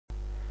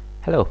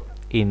Hello,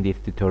 in this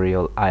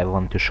tutorial I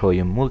want to show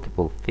you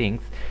multiple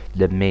things.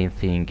 The main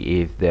thing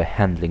is the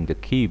handling the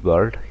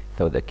keyword,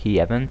 so the key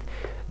event.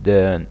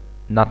 The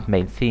not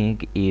main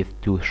thing is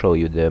to show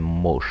you the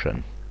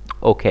motion.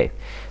 Okay,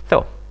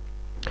 so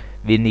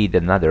we need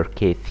another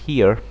case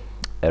here.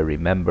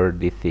 Remember,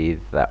 this is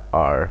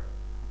our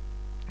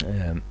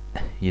um,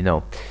 you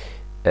know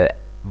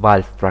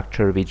while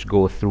structure which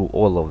goes through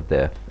all of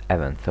the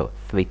events, so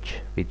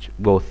switch which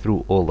goes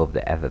through all of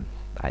the events.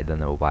 I don't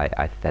know why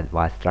I said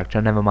while structure,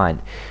 never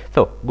mind.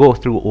 So go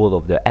through all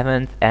of the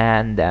events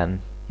and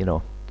then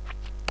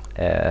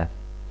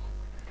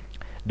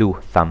do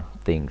some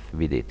things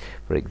with it.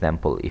 For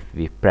example, if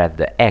we press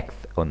the X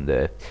on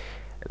the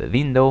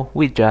window,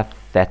 we just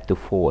set to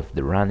false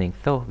the running,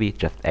 so we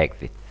just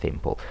exit.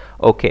 Simple.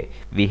 Okay,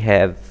 we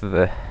have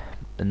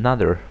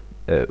another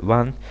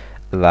one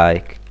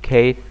like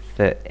case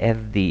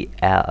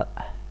SDL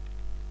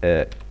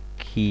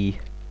key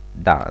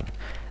down.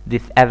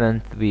 This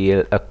event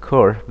will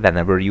occur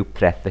whenever you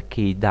press the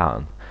key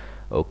down.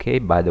 Okay,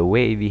 by the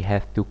way, we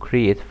have to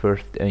create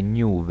first a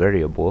new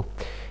variable.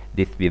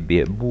 This will be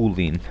a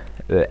boolean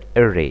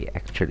array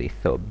actually,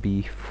 so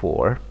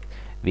b4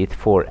 with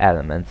 4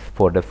 elements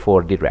for the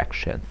 4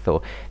 directions.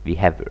 So we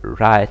have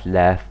right,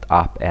 left,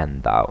 up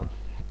and down.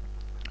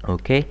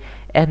 Okay,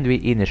 and we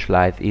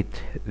initialize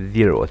it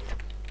zeros.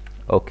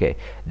 Okay,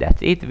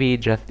 that's it. We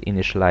just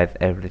initialize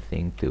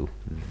everything to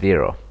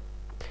 0.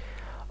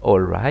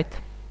 Alright,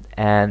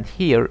 and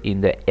here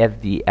in the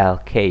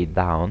SDLK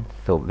down,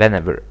 so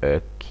whenever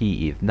a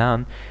key is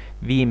down,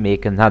 we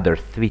make another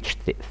switch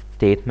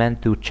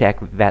statement to check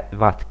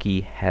what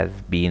key has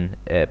been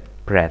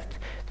pressed.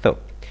 So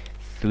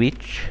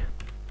switch,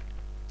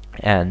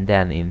 and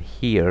then in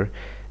here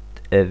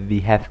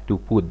we have to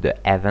put the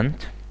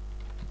event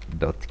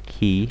dot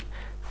key,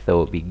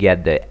 so we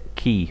get the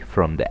key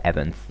from the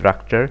event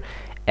structure,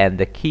 and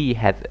the key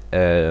has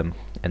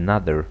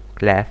another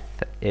class,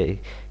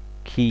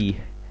 key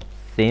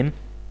sim,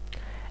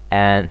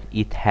 and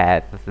it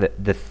has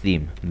the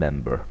sim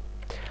member.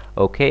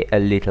 Okay, a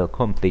little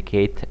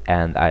complicated,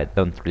 and I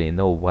don't really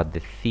know what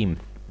the sim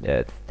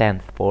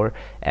stands for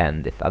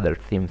and this other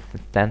sim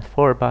stands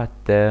for, but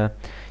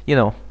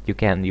you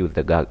can use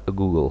the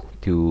Google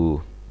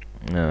to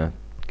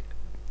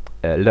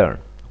learn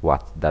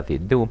what does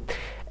it do.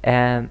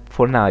 And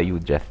for now you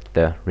just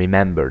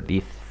remember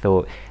this.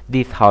 So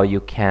this how you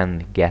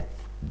can get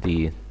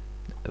the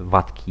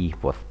what key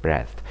was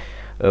pressed.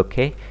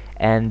 Okay,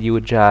 and you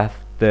just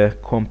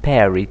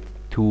compare it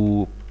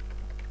to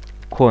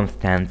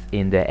constants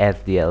in the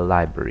SDL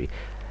library.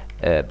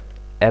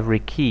 Every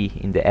key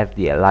in the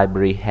SDL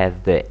library has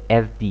the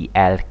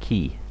SDL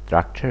key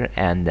structure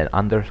and then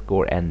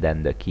underscore and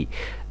then the key.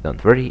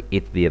 Don't worry,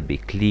 it will be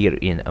clear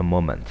in a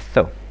moment.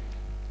 So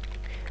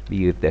we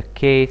use the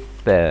case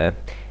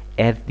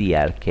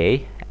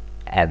SDLK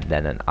and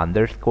then an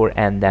underscore,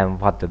 and then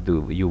what to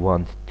do you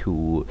want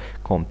to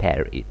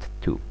compare it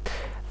to.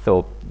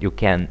 So you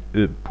can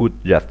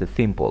put just a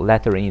simple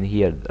letter in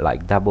here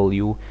like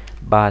W,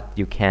 but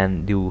you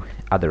can do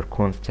other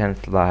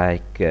constants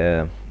like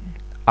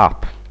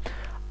up.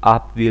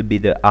 Up will be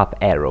the up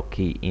arrow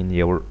key in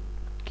your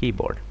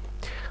keyboard.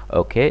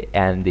 Okay,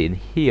 and in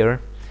here,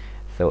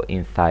 so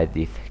inside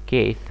this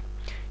case,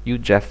 you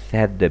just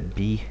set the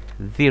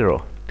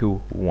B0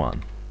 to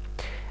 1.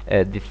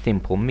 This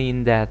simple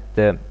mean that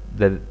the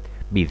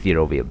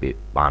B0 will be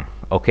 1.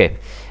 Okay,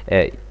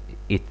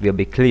 it will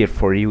be clear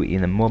for you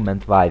in a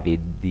moment why we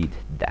did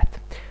that.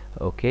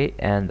 Okay,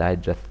 and I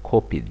just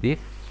copied this,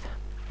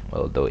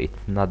 although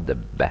it's not the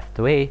best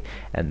way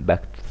and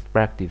best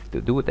practice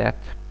to do that,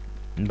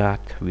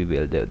 but we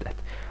will do that.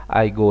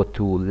 I go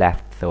to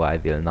left, so I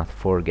will not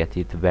forget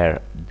it.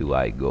 Where do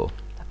I go?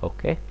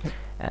 Okay,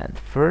 and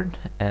third,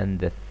 and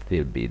this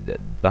will be the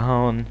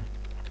down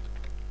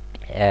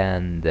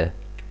and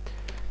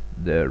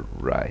the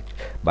right.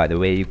 By the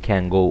way, you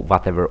can go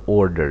whatever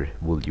order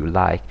would you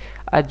like.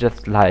 I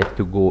just like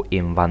to go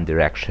in one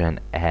direction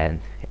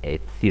and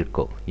it's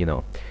circle,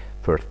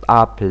 first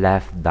up,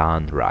 left,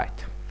 down,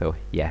 right. So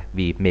yeah,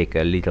 we make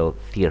a little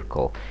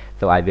circle,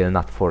 so I will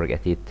not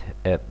forget it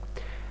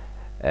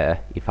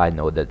if I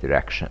know the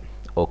direction.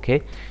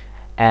 Okay,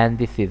 and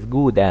this is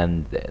good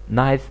and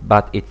nice,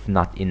 but it's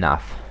not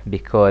enough,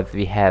 because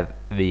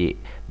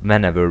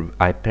whenever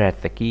I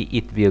press the key,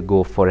 it will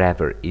go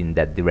forever in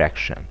that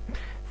direction.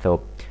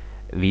 So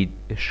we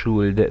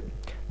should,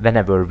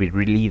 whenever we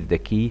release the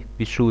key,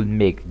 we should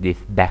make this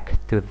back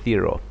to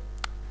 0.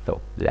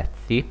 So let's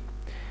see.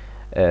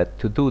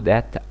 To do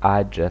that,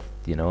 I just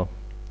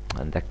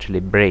and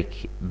actually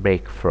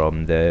break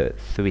from the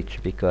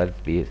switch, because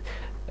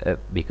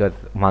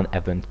one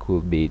event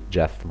could be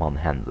just one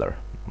handler.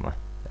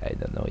 I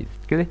don't know, is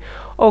it clear?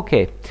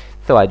 Okay,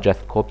 so I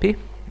just copy,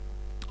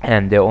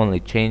 and the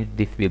only change,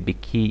 this will be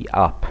key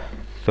up.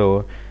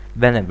 So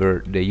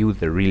whenever the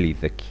user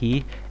releases a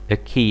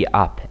key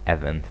up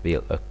event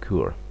will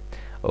occur.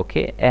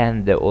 Okay,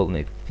 and the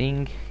only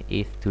thing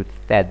is to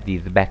set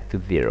these back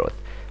to zeros.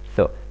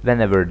 So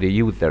whenever the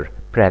user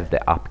press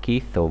the up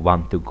key, so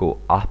want to go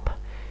up,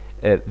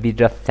 we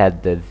just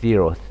set the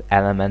 0th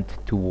element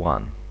to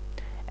 1,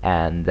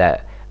 and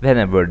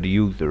whenever the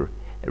user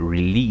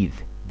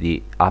release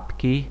the up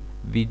key,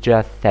 we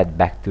just set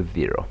back to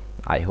 0.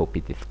 I hope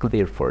it is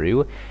clear for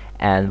you,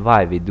 and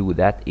why we do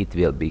that, it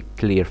will be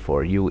clear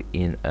for you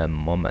in a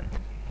moment.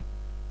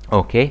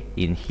 Okay,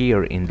 in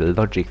here in the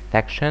logic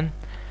section,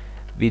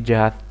 we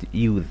just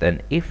use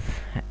an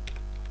if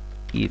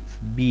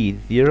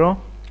b0,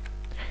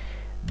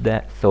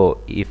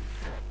 so if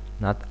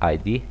not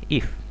id,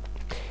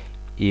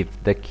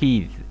 if the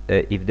keys,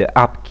 if the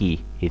up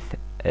key is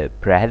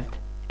pressed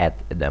at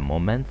the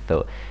moment,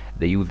 so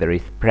the user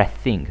is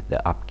pressing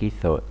the up key,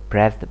 so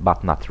pressed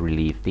but not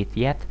released it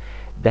yet,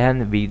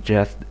 then we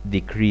just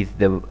decrease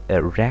the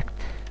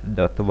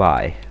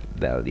rect.y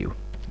value.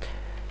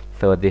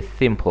 So this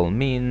simple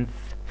means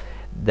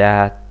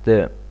that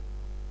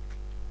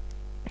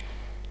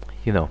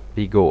you know,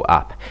 we go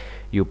up.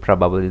 You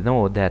probably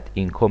know that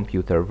in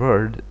computer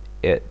world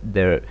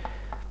the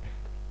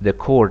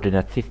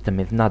coordinate system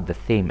is not the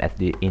same as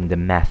in the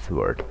math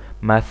world.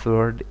 Math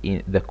world,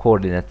 in the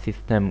coordinate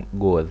system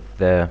goes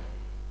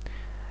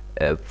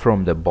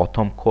from the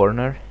bottom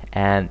corner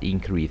and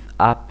increase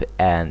up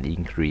and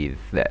increase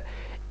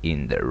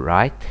in the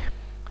right.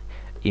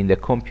 In the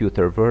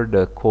computer world,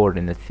 the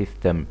coordinate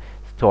system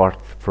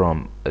starts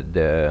from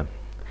the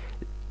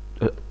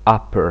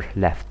upper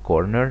left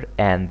corner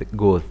and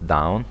goes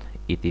down.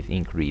 It is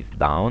increased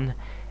down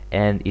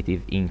and it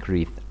is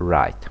increased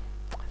right.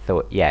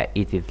 So yeah,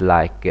 it is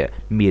like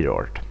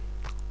mirrored,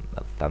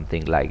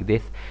 something like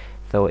this.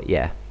 So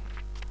yeah,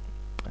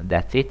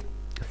 that's it.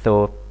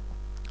 So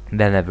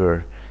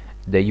whenever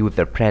the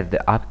user press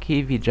the up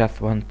key, we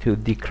just want to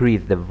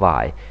decrease the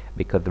y,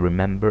 because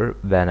remember,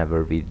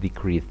 whenever we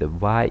decrease the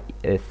y,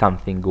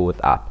 something goes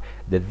up.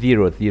 The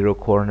 0, 0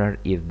 corner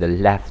is the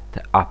left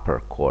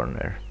upper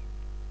corner.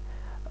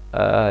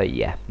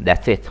 Yeah,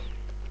 that's it.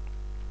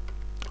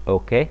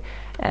 Okay,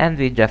 and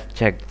we just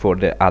checked for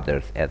the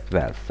others as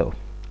well. So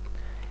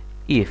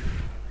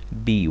if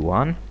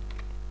b1,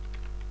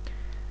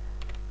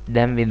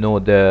 then we know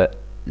the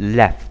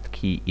left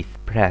key is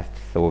pressed,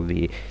 so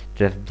we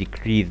just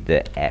decrease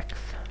the x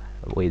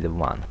with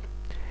 1.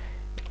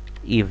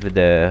 If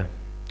the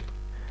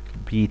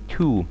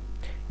b2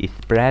 is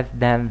pressed,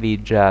 then we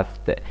just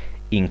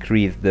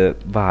increase the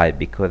y,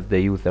 because the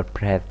user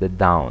pressed the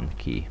down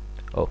key.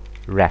 Oh,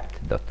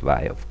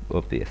 rect.y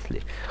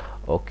obviously.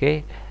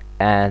 Okay,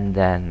 and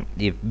then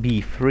if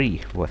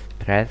b3 was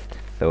pressed,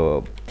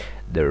 so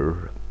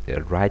the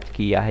right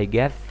key I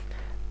guess,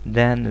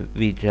 then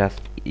we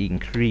just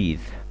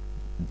increase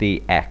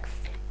the x,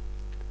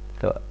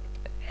 so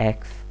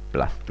x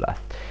plus plus.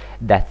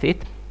 That's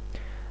it.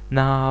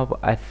 Now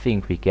I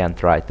think we can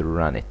try to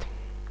run it.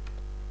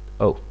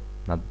 Oh,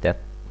 not that,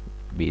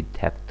 we'd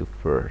have to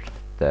first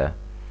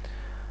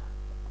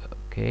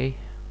okay,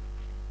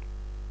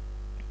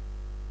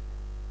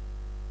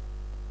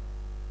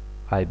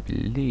 I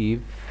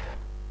believe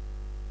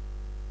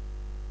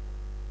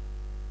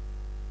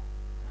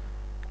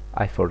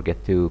I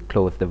forget to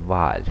close the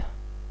while.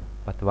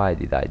 But why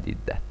did I did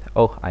that?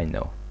 Oh, I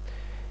know.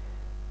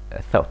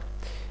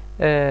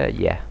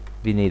 Yeah,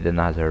 we need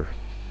another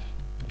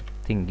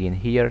thing in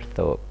here,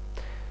 so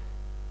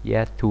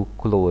yeah, to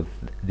close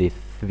this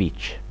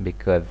switch,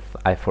 because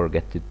I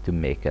forget to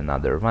make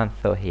another one.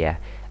 So yeah,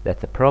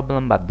 that's a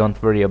problem, but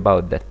don't worry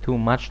about that too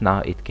much.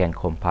 Now it can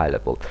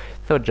compilable,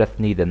 so just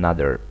need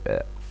another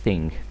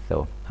thing.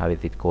 So how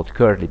is it called?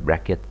 Curly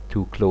bracket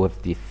to close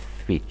this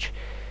switch,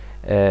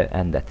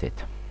 and that's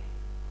it.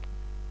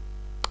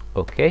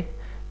 Okay,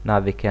 now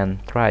we can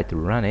try to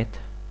run it,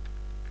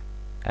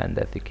 and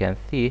as you can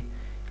see,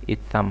 it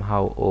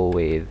somehow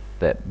always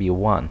be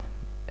 1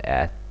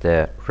 at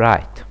the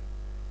right.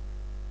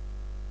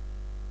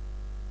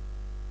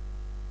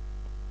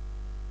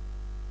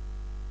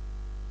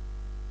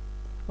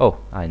 Oh,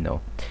 I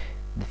know.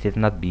 This is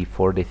not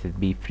B4, this is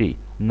B3.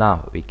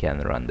 Now we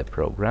can run the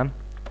program.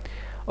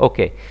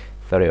 Okay,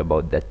 sorry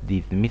about that,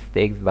 these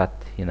mistakes,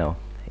 but you know,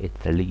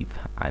 it's a leave.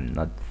 I'm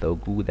not so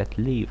good at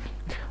leave.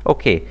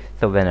 Okay,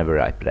 so whenever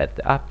I press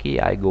the up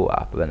key, I go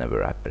up.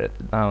 Whenever I press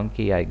the down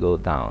key, I go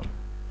down.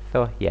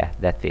 So yeah,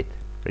 that's it.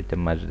 Pretty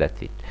much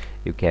that's it.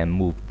 You can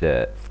move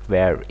the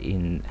square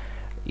in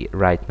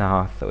right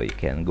now, so you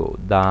can go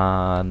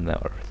down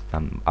or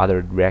some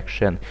other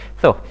direction.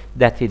 So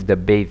that is the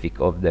basic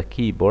of the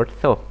keyboard.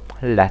 So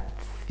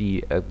let's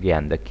see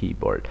again the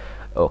keyboard.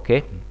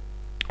 Okay,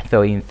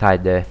 so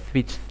inside the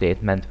switch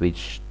statement,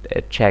 which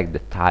check the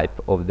type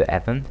of the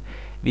event,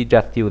 we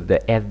just use the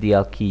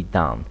SDL key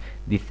down.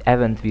 This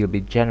event will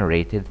be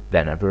generated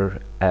whenever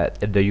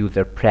the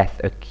user press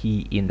a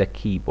key in the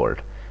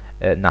keyboard,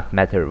 not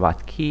matter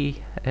what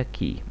key, a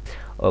key.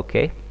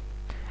 Okay,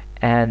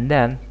 and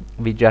then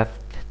we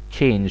just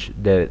change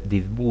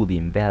this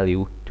boolean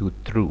value to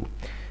true,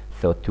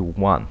 so to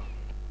 1.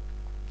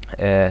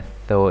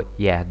 So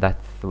yeah,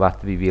 that's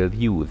what we will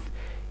use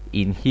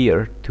in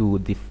here to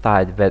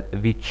decide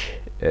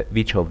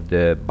which of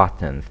the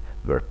buttons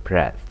were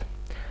pressed.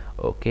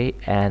 Okay,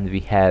 and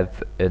we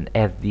have an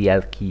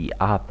SDL key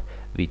up,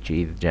 which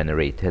is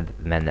generated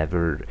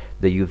whenever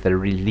the user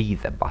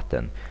releases a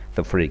button.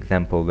 So for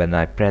example, when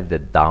I press the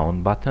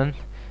down button,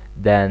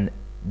 then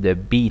the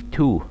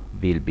B2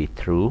 will be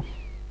true,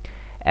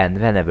 and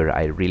whenever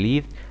I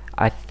release,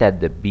 I set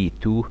the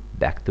B2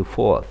 back to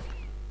false.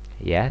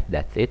 Yeah,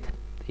 that's it.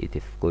 It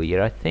is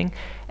clear, I think.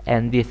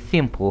 And this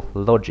simple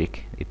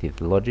logic, it is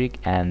logic,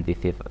 and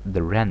this is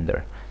the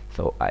render.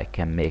 So I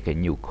can make a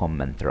new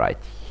comment right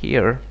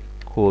here,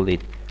 call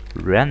it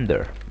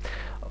render.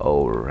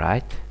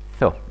 Alright,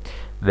 so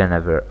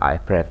whenever I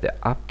press the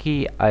up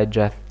key, I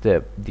just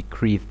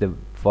decrease the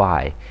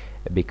Y,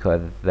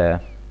 because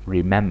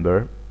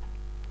remember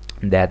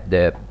that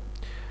the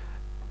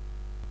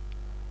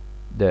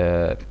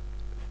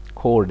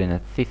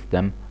coordinate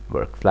system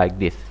works like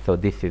this. So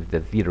this is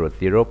the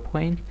 0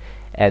 point,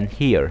 and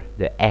here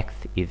the X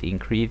is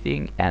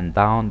increasing and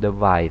down the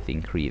Y is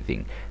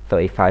increasing. So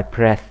if I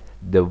press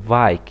the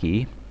Y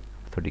key,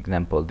 for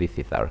example this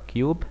is our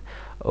cube,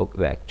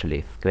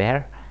 actually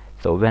square,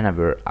 so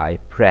whenever I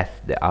press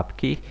the up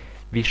key,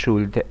 we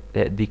should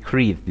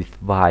decrease this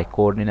Y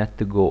coordinate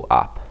to go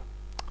up.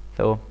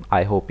 So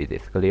I hope it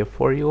is clear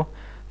for you.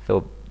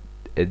 So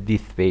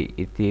this way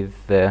it is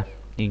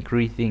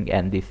increasing,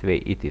 and this way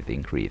it is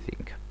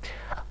increasing.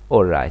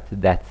 Alright,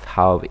 that's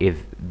how is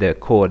the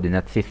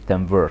coordinate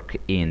system work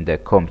in the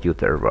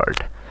computer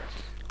world.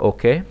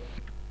 Okay,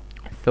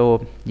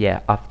 so yeah,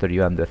 after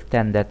you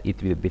understand that,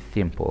 it will be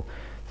simple.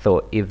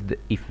 So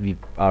if we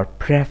are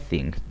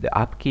pressing the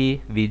up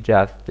key, we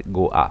just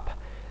go up.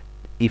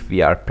 If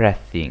we are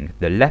pressing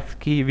the left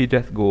key, we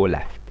just go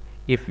left.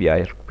 If we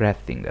are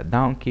pressing the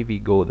down key, we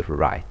go the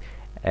right,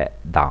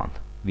 down.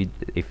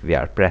 If we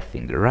are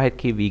pressing the right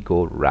key, we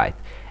go right.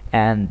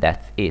 And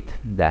that's it.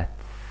 That's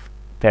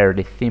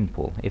fairly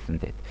simple,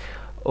 isn't it?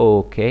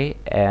 Okay,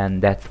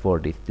 and that's for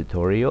this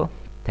tutorial.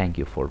 Thank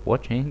you for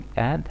watching,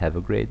 and have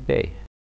a great day.